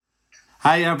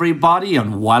Hi everybody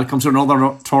and welcome to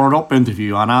another Turn Up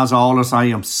interview, and as always I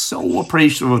am so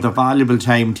appreciative of the valuable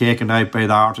time taken out by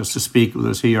the artist to speak with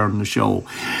us here on the show.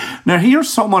 Now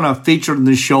here's someone I've featured in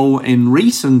the show in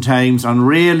recent times and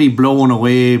really blown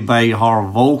away by her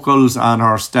vocals and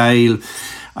her style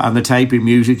and the type of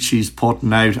music she's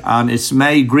putting out, and it's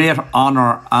my great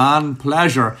honour and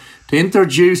pleasure to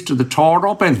introduce to the Turn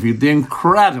Up interview the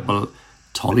incredible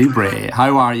Tullie Brae.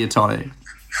 How are you, Tullie?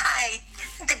 Hi.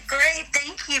 Great,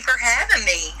 thank you for having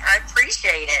me. I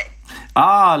appreciate it.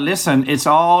 Listen, it's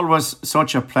always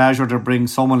such a pleasure to bring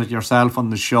someone like yourself on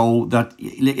the show. That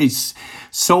it's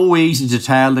so easy to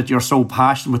tell that you're so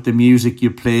passionate with the music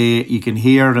you play. You can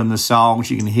hear it in the songs,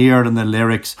 you can hear it in the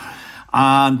lyrics,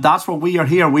 and that's what we are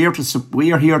here. We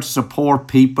are here to support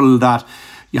people that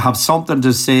you have something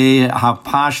to say, have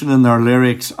passion in their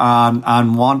lyrics,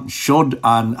 and should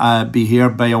be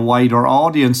heard by a wider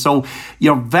audience. So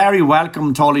you're very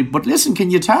welcome, Tullie. But listen, can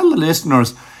you tell the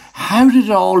listeners, how did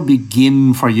it all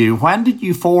begin for you? When did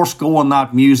you first go on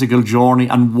that musical journey?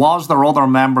 And was there other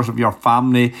members of your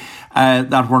family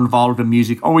that were involved in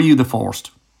music, or were you the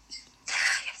first?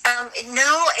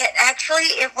 No,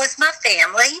 it was my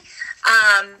family.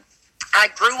 I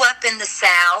grew up in the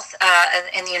South,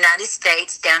 in the United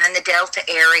States, down in the Delta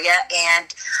area,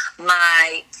 and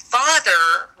my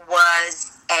father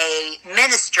was a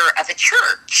minister of a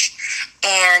church,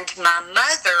 and my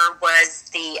mother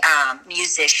was the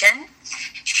musician.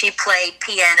 She played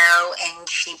piano and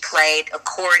she played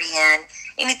accordion,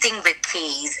 anything with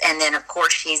keys, and then of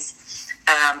course she's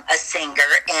a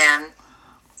singer. And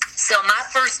so my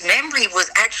first memory was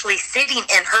actually sitting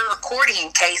in her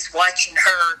accordion case watching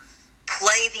her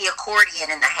play the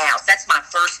accordion in the house. That's my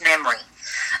first memory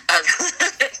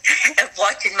of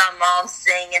watching my mom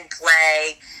sing and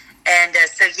play. And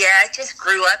so I just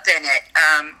grew up in it.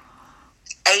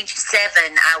 Age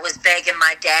 7, I was begging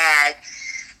my dad,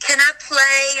 can I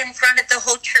play in front of the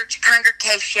whole church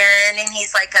congregation? And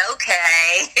he's like,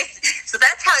 okay. So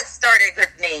that's how it started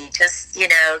with me, just,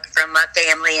 from my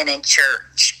family and in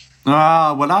church.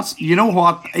 Well, that's, you know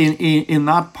what, in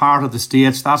that part of the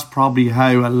States, that's probably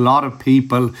how a lot of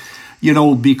people,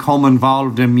 become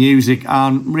involved in music,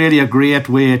 and really a great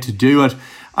way to do it.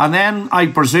 And then I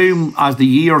presume as the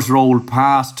years rolled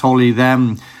past, Tullie,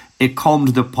 then it come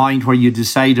to the point where you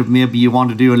decided maybe you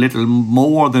want to do a little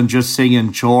more than just sing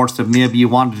in church, that maybe you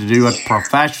wanted to do it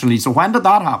professionally. So when did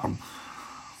that happen?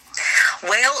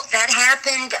 Well, that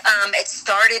happened, it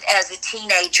started as a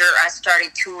teenager. I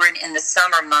started touring in the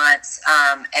summer months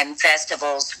and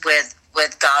festivals with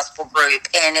gospel group,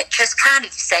 and it just kind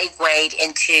of segued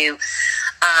into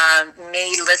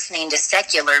me listening to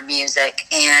secular music,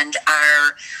 and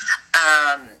our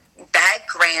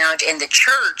background in the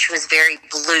church was very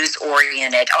blues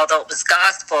oriented. Although it was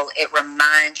gospel, it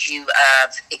reminds you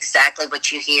of exactly what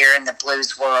you hear in the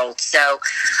blues world. So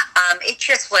it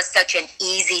just was such an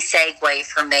easy segue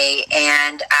for me,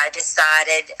 and I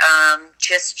decided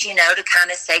to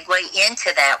kind of segue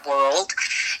into that world,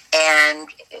 and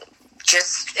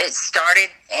it started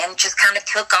and just kind of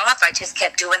took off. I just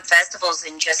kept doing festivals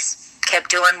and just kept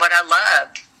doing what I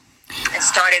loved, and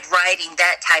started writing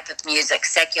that type of music,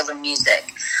 secular music,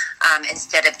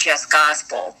 instead of just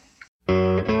gospel.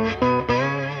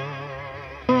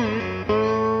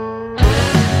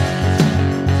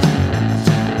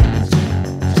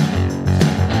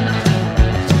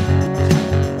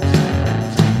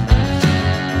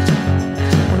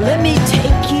 Let me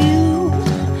take you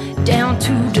down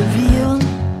to Deville,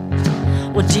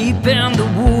 deep in the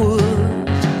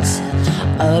woods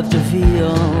of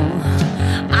Deville.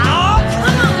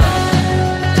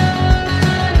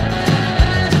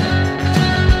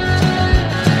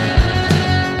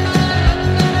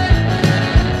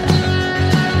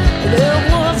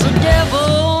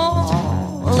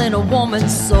 In a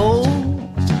woman's soul,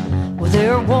 well,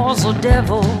 there was a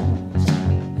devil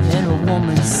in a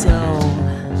woman's soul.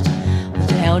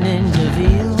 Down in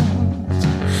Deville,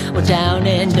 down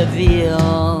in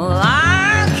Deville.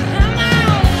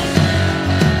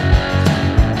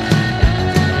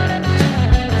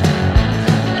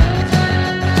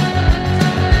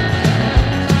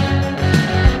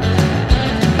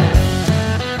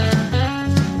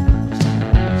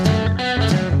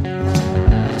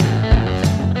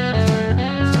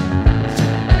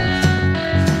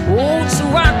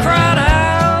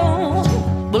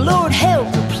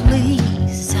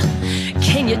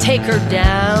 Take her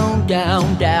down,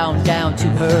 down, down, down to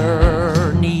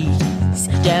her knees.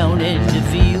 Down in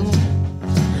Deville,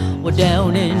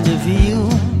 down in Deville.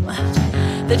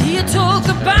 That he took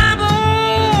a Bible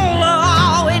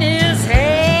in his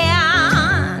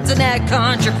hands, and that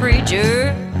country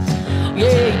preacher,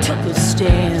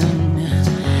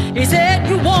 understand. He said,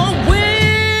 you won't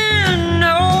win,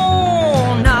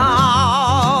 no,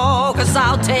 no, 'cause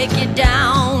I'll take you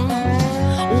down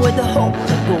with the Holy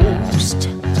Ghost.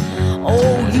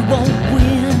 Oh, you won't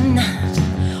win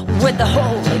with the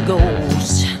Holy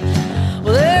Ghost.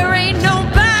 Well, there ain't no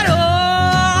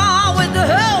battle with the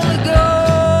Holy Ghost.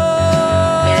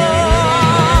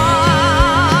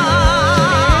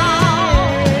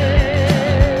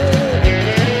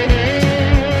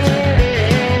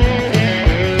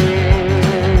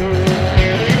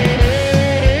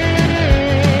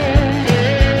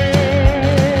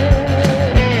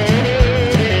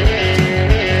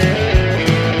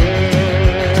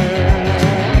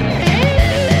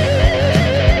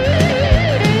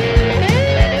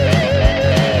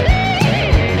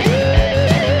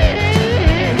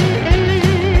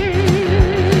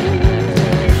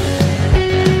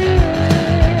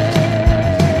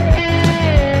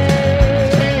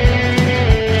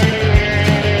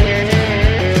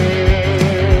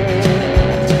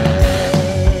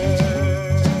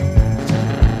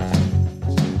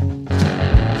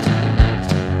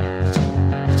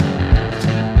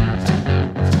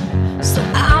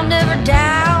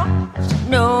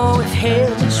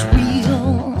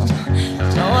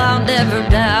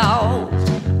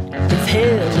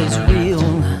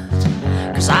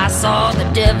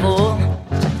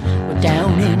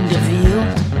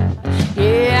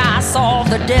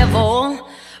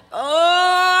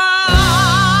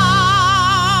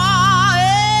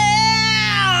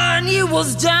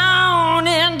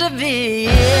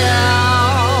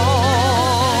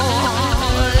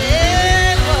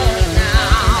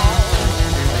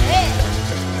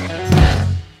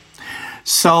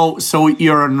 So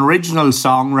you're an original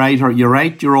songwriter, you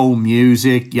write your own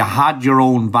music, you had your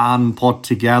own band put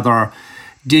together.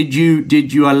 Did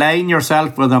you align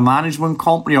yourself with a management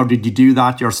company, or did you do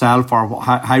that yourself, or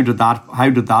how did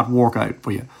that work out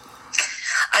for you?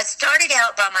 I started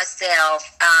out by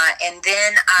myself, and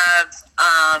then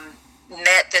I've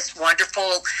met this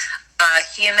wonderful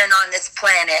human on this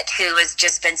planet who has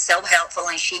just been so helpful,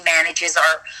 and she manages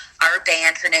our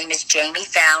band. Her name is Jamie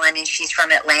Fallon, and she's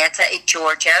from Atlanta,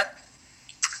 Georgia.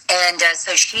 And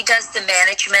so she does the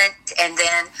management, and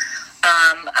then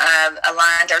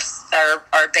aligned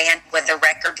our band with a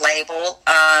record label,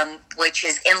 which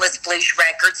is Endless Blues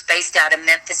Records, based out of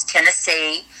Memphis,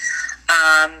 Tennessee.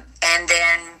 And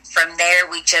then from there,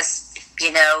 we just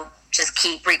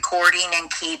keep recording and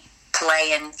keep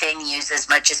playing venues as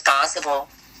much as possible.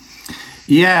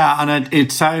 Yeah, and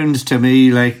it sounds to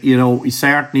me like,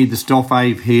 certainly the stuff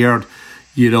I've heard,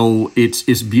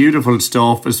 it's beautiful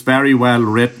stuff. It's very well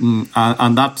written,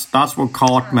 and that's what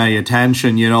caught my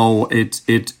attention.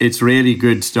 It's really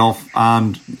good stuff,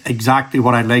 and exactly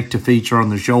what I'd like to feature on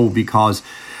the show, because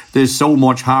there's so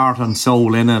much heart and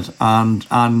soul in it,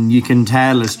 and you can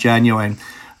tell it's genuine,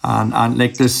 and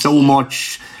like there's so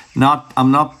much.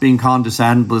 I'm not being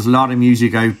condescending, but there's a lot of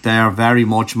music out there very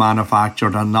much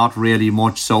manufactured and not really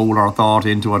much soul or thought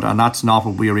into it, and that's not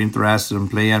what we're interested in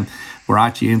playing. We're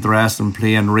actually interested in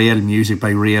playing real music by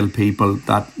real people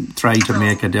that try to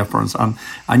make a difference,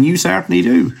 and you certainly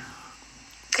do.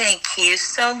 Thank you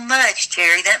so much,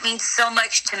 Gerry. That means so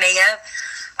much to me.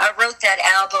 I wrote that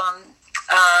album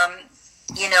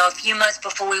a few months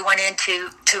before we went in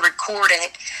to record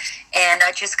it, and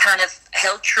I just kind of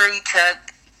held true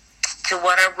to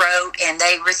what I wrote, and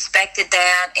they respected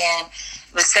that, and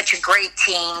it was such a great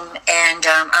team, and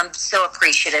I'm so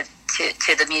appreciative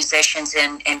to the musicians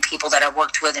and people that I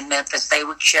worked with in Memphis. They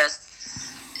were just,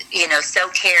 so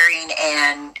caring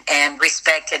and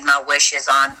respected my wishes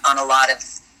on a lot of,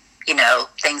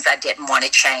 things I didn't want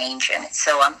to change. And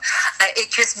so it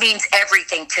just means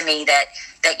everything to me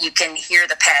that you can hear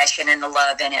the passion and the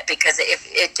love in it, because I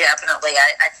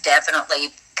definitely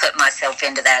put myself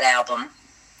into that album.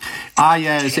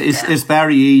 Yeah, it's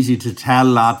very easy to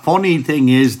tell that. Funny thing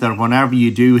is that whenever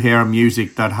you do hear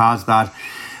music that has that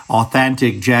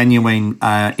authentic, genuine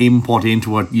input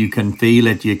into it, you can feel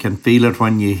it. You can feel it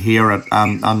when you hear it,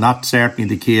 and that's certainly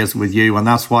the case with you. And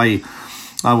that's why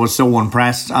I was so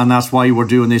impressed, and that's why we're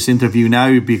doing this interview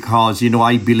now, because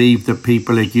I believe that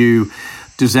people like you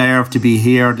deserve to be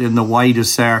heard in the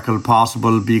widest circle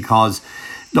possible. Because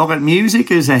look,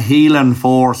 music is a healing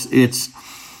force.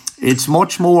 It's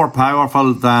much more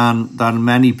powerful than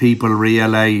many people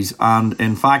realise. And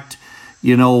in fact,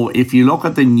 if you look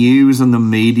at the news and the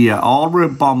media, all we're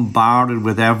bombarded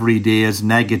with every day is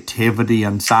negativity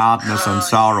and sadness and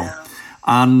sorrow. Yeah.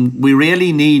 And we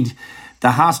really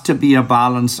there has to be a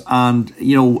balance. And,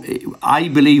 I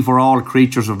believe we're all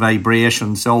creatures of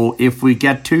vibration. So if we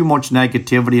get too much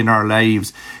negativity in our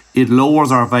lives, it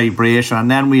lowers our vibration, and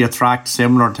then we attract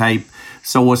similar type.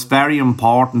 So it's very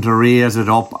important to raise it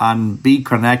up and be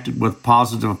connected with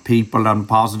positive people and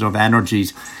positive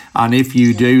energies. And if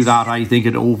you do that, I think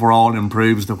it overall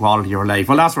improves the quality of your life.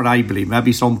 Well, that's what I believe.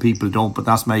 Maybe some people don't, but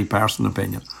that's my personal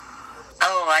opinion.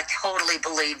 Oh, I totally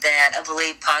believe that. I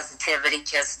believe positivity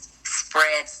just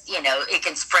spreads, it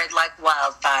can spread like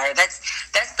wildfire. That's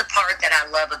the part that I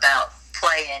love about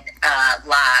playing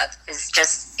live.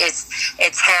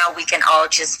 It's how we can all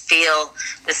just feel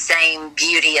the same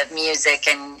beauty of music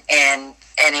and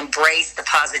embrace the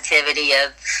positivity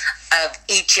of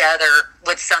each other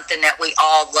with something that we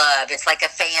all love. It's like a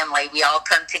family. We all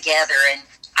come together, and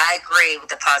I agree with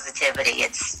the positivity.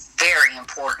 It's very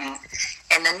important.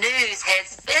 And the news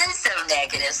has been so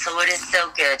negative, so it is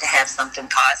so good to have something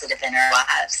positive in our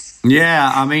lives.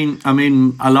 Yeah, I mean,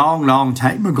 a long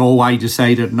time ago, I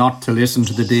decided not to listen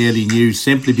to the daily news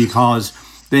simply because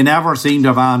they never seemed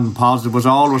to have anything positive. It was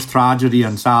always tragedy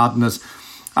and sadness.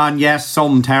 And yes,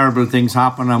 some terrible things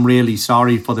happen. I'm really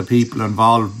sorry for the people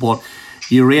involved, but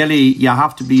you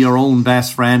have to be your own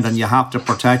best friend, and you have to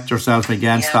protect yourself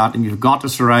against that. And you've got to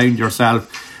surround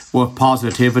yourself with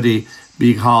positivity,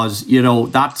 because,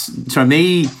 that's, to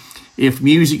me, if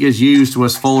music is used to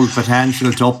its full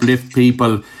potential to uplift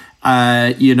people,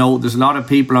 there's a lot of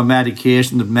people on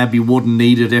medication that maybe wouldn't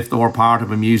need it if they were part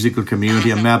of a musical community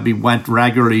and maybe went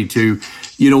regularly to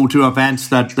events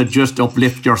that just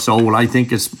uplift your soul. I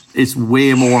think it's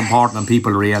way more important than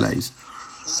people realise.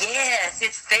 Yes,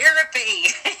 it's therapy.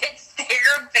 It's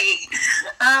therapy.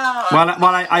 Oh.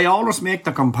 Well, I always make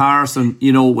the comparison,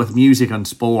 with music and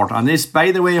sport. And this, by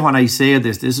the way, when I say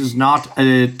this is not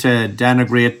to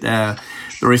denigrate the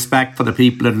respect for the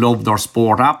people that love their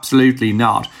sport. Absolutely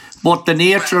not. But the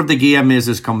nature of the game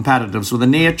is competitive. So the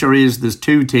nature is there's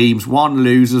two teams, one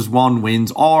loses, one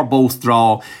wins, or both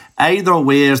draw. Either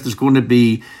ways, there's going to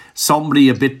be somebody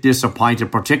a bit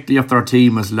disappointed, particularly if their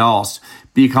team has lost,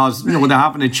 because they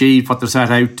haven't achieved what they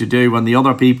set out to do, and the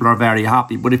other people are very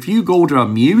happy. But if you go to a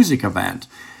music event,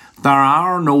 there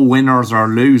are no winners or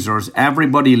losers.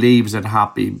 Everybody leaves it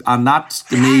happy, and that's,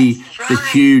 to me, the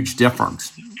huge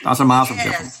difference. That's a massive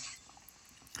difference.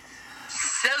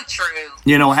 So true.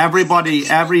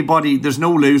 Everybody. There's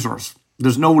no losers.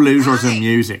 There's no losers in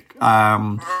music,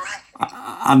 and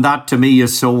that to me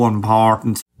is so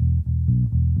important.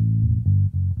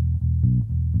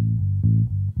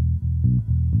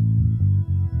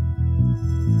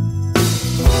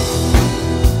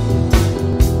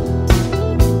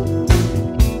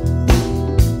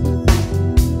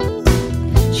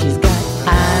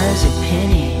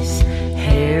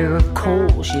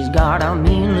 She's got a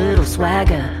mean little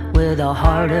swagger with a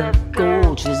heart of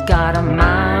gold. She's got a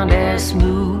mind as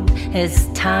smooth as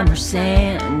time or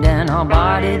sand, and a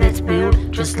body that's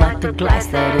built just like the glass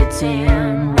that it's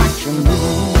in. Watch her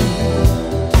move.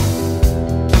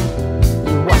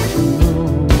 You watch her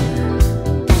move.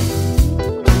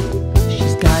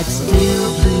 She's got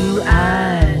steel blue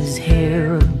eyes,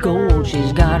 hair of gold.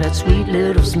 She's got a sweet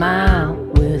little smile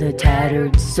with a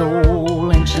tattered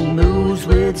soul, and she moves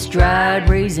with stride,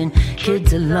 raising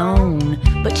kids alone.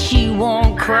 But she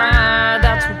won't cry,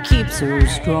 that's what keeps her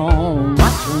strong.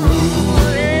 Watch her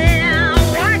move. Yeah,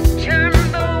 watch her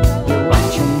move. You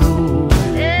watch her move.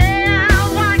 Yeah,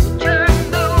 watch her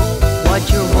move. Watch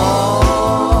her walk.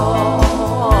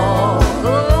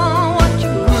 Oh, watch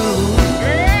her groove.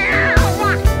 Yeah,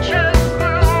 watch her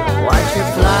groove. Watch her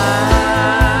fly.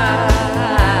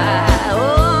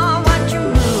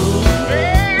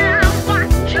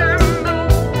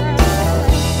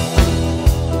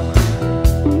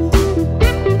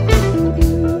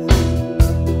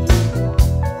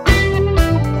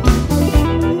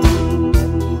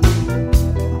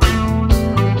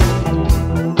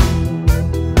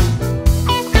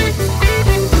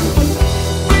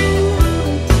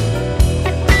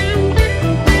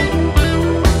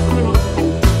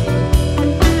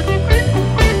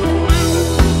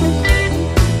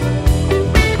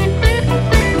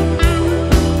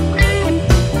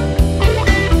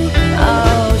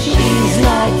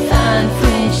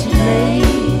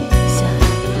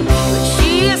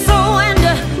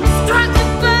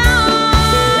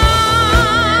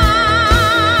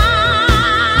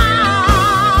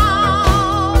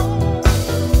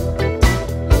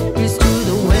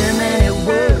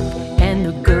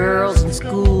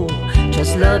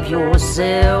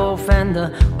 Yourself and the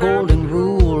golden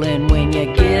rule, and when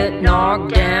you get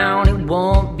knocked down, it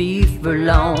won't be for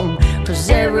long, 'cause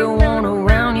everyone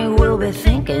around you will be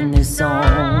thinking this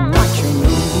song. Watch her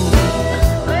move.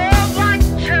 Watch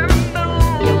her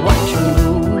move. You watch her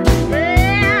move.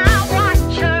 Yeah,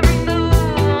 watch her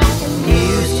move.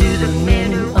 Used to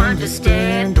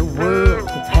understand the world,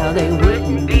 how they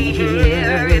wouldn't be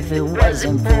here if it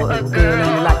wasn't for a girl.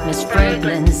 And like Miss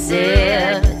Franklin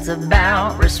said, it's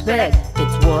about respect.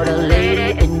 It's what a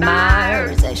lady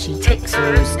admires as she takes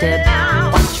her step.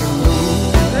 Watch her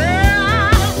move.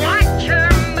 Watch her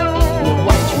move.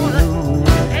 Watch her move.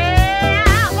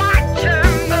 Yeah, watch her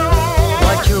move.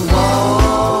 Watch her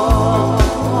walk.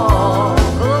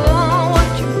 Oh,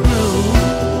 watch her move.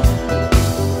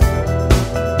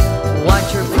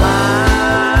 Watch her fly.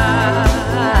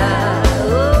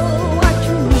 Oh, watch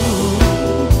her move.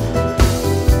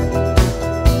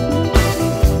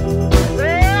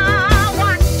 Well,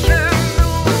 watch her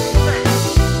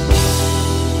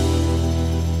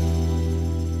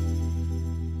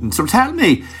move. So tell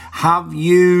me, have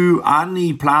you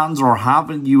any plans, or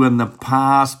haven't you in the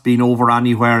past been over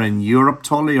anywhere in Europe,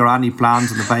 Tullie, or any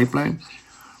plans in the pipeline?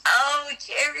 Oh,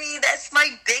 Gerry, that's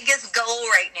my biggest goal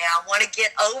right now. I want to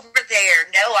get over there.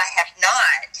 No, I have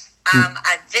not.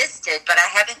 I visited, but I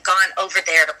haven't gone over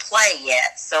there to play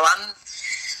yet. So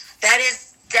that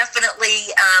is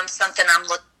definitely something I'm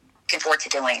looking forward to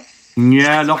doing.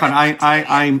 Yeah, look,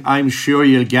 and I'm sure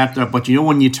you'll get there. But you know,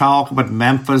 when you talk about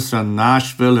Memphis and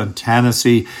Nashville and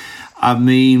Tennessee, I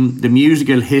mean, the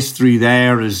musical history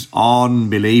there is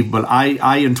unbelievable.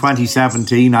 I in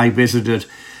 2017, I visited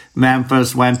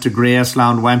Memphis, went to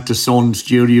Graceland, went to Sun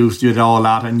Studios, did all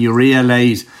that, and you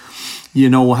realise, you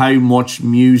know, how much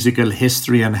musical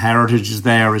history and heritage is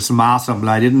there. It's massive.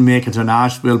 I didn't make it to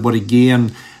Nashville, but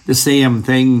again, the same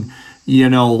thing. You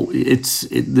know,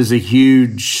 there's a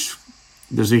huge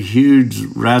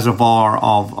reservoir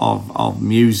of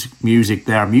music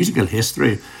there, musical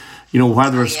history. You know,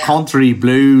 whether it's country,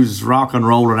 blues, rock and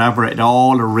roll, whatever, it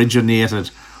all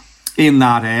originated in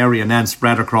that area and then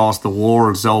spread across the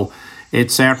world. So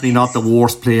it's certainly not the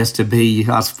worst place to be,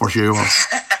 that's for sure.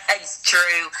 It's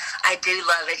true. I do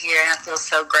love it here, and I feel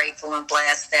so grateful and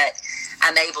blessed that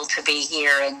I'm able to be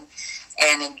here and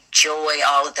enjoy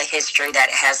all of the history that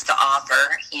it has to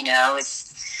offer. You know, it's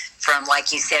from,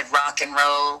 like you said, rock and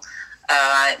roll,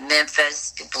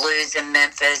 Memphis, to blues in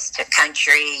Memphis, to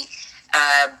country,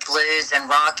 blues and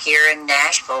rock here in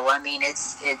Nashville. I mean,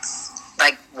 it's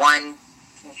like one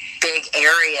big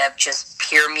area of just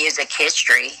pure music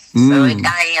history. So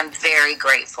I am very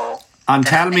grateful. And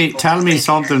tell me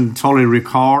something, Tullie,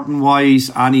 recording wise,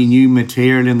 any new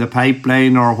material in the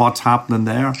pipeline or what's happening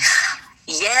there?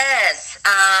 Yes,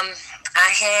 I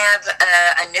have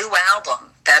a new album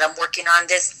that I'm working on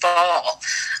this fall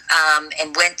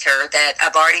and winter that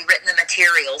I've already written the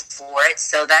material for it.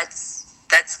 So that's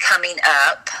coming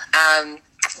up.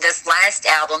 This last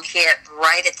album hit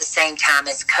right at the same time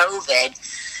as COVID.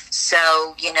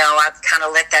 So, you know, I've kind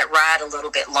of let that ride a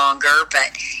little bit longer.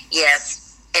 But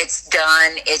yes, it's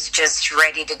done. It's just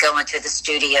ready to go into the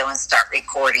studio and start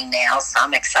recording now. So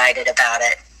I'm excited about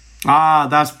it. Ah,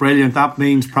 that's brilliant. That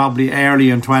means probably early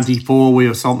in 24 we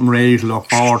have something ready to look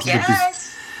forward to. Yes.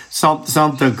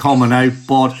 Something coming out.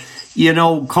 But, you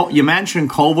know, you mentioned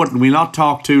COVID, and we'll not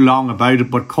talk too long about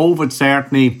it, but COVID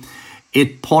certainly,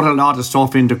 it put a lot of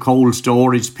stuff into cold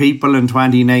storage. People in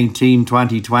 2019,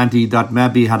 2020 that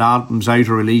maybe had albums out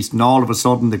or released, and all of a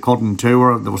sudden they couldn't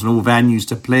tour. There was no venues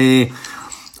to play.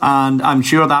 And I'm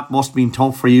sure that must have been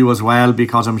tough for you as well,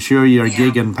 because I'm sure you're a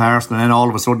gig in person and then all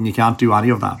of a sudden you can't do any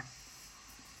of that.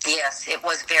 Yes, it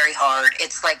was very hard.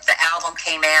 It's like the album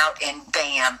came out and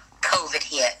bam, COVID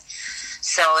hit.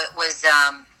 So it was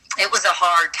a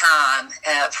hard time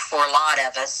for a lot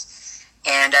of us.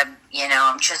 And, you know,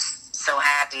 I'm just so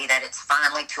happy that it's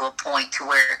finally to a point to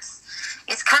where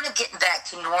it's kind of getting back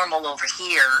to normal over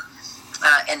here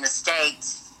in the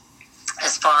States,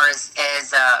 as far as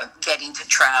getting to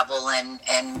travel and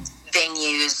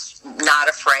venues, not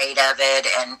afraid of it.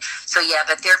 And so, yeah,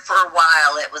 but there for a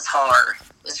while it was hard.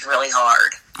 It was really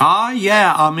hard.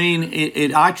 Yeah. I mean,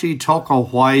 it actually took a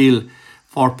while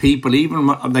for people, even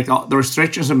like the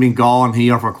restrictions have been gone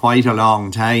here for quite a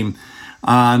long time.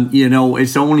 And, you know,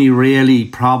 it's only really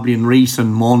probably in recent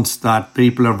months that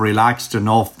people have relaxed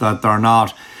enough that they're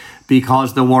not,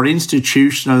 because they were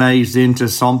institutionalized into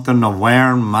something of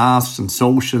wearing masks and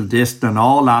social distancing and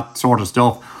all that sort of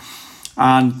stuff.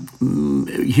 And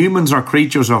humans are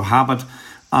creatures of habit.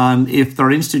 And if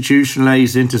they're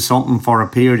institutionalized into something for a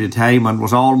period of time, and it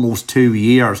was almost 2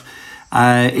 years,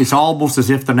 it's almost as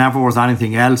if there never was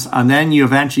anything else. And then you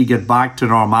eventually get back to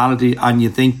normality and you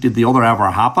think, did the other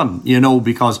ever happen? You know,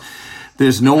 because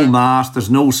there's no mask, there's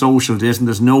no social distance,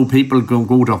 there's no people can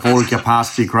go to full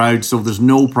capacity crowds, so there's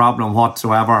no problem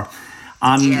whatsoever.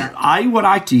 And I would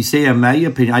actually say, in my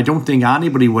opinion, I don't think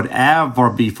anybody would ever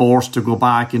be forced to go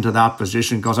back into that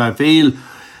position, because I feel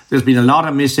there's been a lot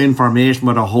of misinformation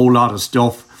with a whole lot of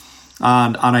stuff.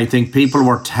 And I think people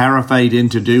were terrified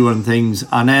into doing things.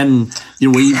 And then,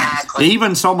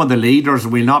 even some of the leaders,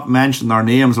 we'll not mention their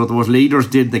names, but those leaders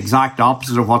did the exact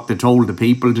opposite of what they told the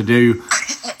people to do.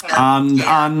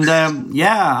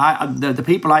 The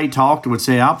people I talked to would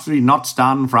say absolutely not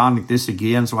standing for anything like this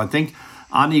again. So I think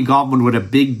any government would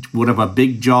have a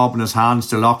big job in his hands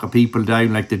to lock people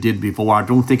down like they did before. I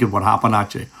don't think it would happen,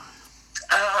 actually.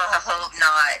 I hope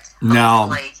not. No.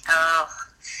 Hopefully.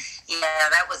 Yeah,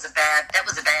 that was a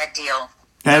bad deal.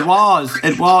 It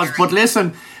was. But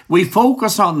listen, we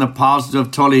focus on the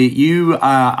positive, Tullie. You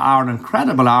are an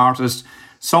incredible artist,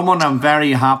 someone I'm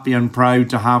very happy and proud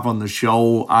to have on the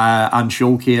show and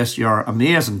showcase your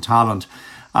amazing talent.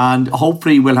 And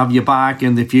hopefully we'll have you back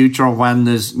in the future when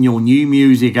there's new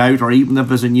music out, or even if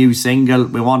there's a new single,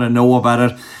 we want to know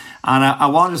about it. And I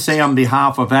want to say on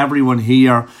behalf of everyone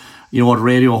here, at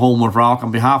Radio Home of Rock,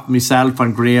 on behalf of myself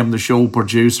and Graham, the show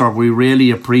producer, we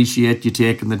really appreciate you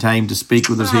taking the time to speak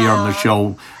with us here on the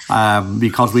show,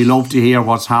 because we love to hear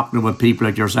what's happening with people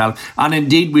like yourself. And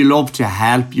indeed, we love to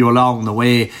help you along the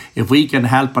way. If we can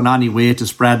help in any way to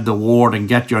spread the word and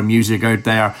get your music out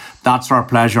there, that's our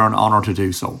pleasure and honour to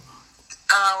do so.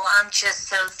 Oh, I'm just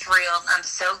so thrilled. I'm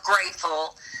so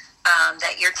grateful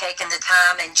that you're taking the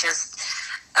time and just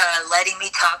letting me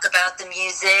talk about the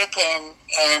music and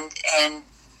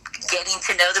getting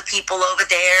to know the people over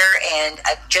there. And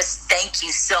I just thank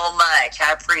you so much.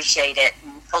 I appreciate it.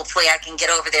 And hopefully I can get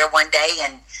over there one day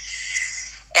and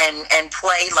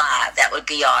play live. That would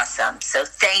be awesome. So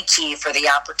thank you for the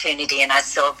opportunity, and I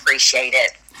so appreciate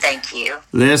it. Thank you.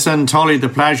 Listen, Tullie, the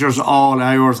pleasure's all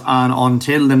ours, and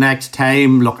until the next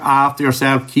time, look after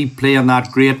yourself, keep playing that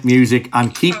great music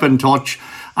and keep in touch,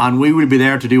 and we will be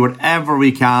there to do whatever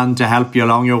we can to help you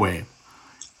along your way.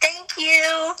 Thank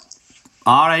you.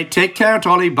 All right, take care,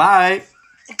 Tullie. Bye.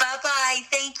 Bye-bye.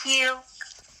 Thank you.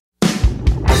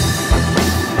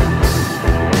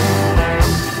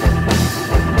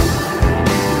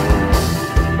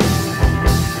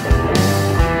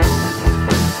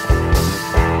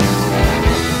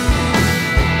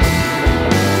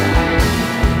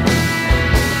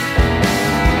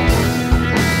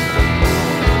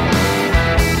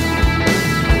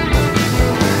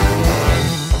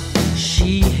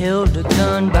 Held a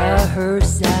gun by her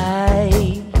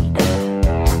side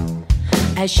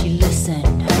as she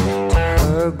listened to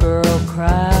her girl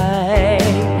cry,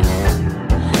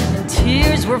 and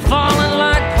tears were falling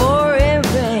like pouring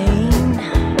rain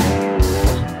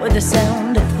with the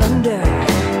sound of thunder,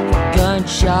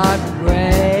 gunshot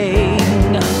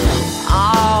rain.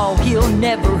 Oh, he'll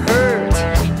never hurt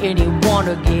anyone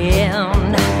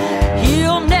again.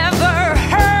 He'll never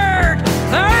hurt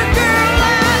her girl.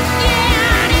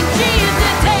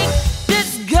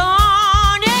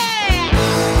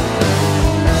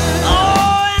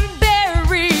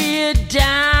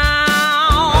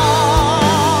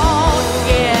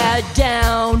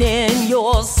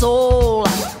 Soul.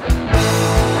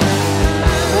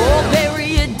 Oh,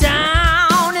 bury it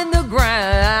down in the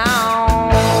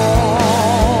ground.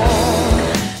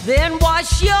 Then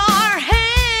wash your hands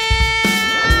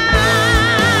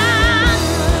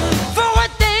for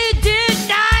what they did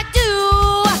not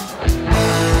do.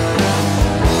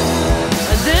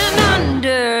 Then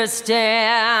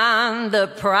understand the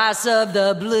price of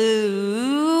the blues.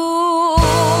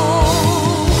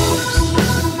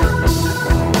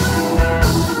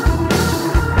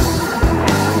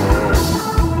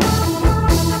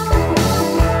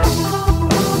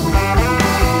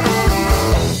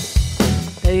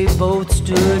 Both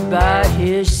stood by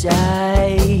his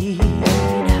side.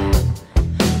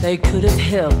 They could have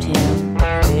helped him,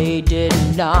 they did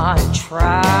not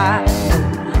try.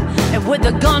 And with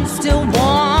the gun still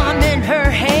warm in her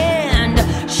hand,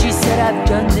 she said, I've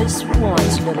done this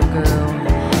once, little girl,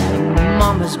 and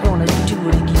Mama's gonna do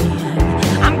it again.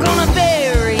 I'm gonna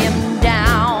bury him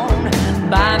down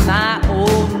by my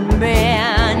old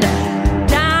man.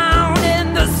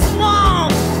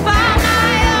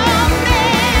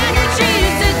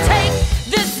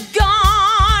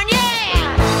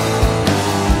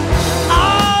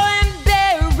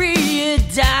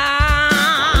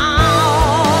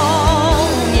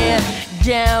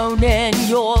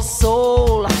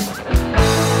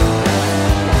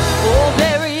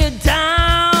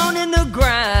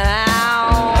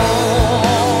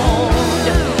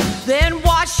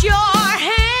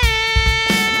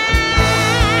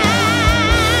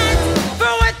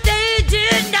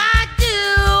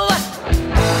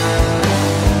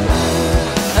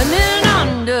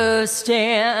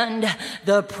 Understand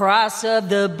the price of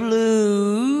the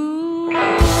blues.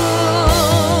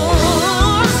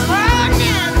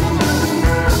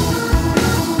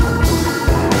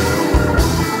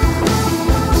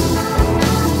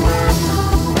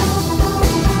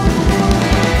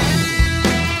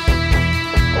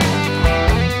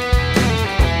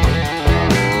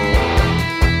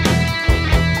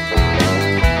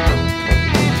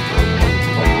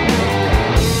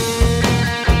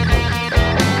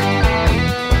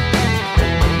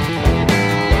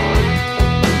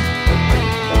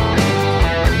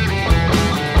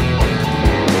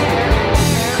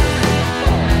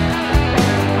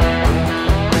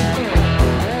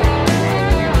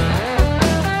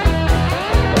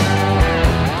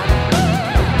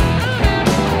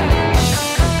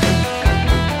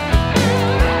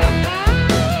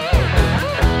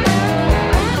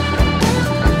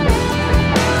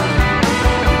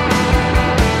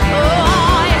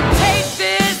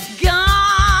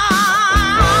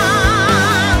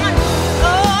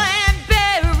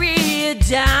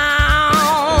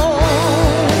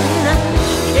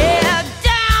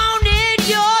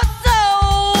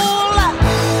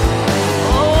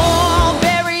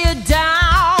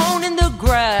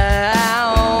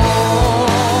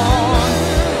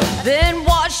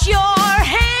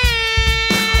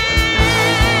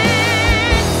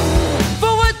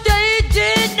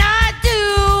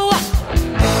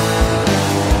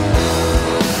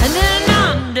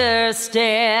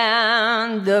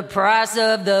 understand the price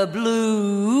of the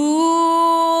blues.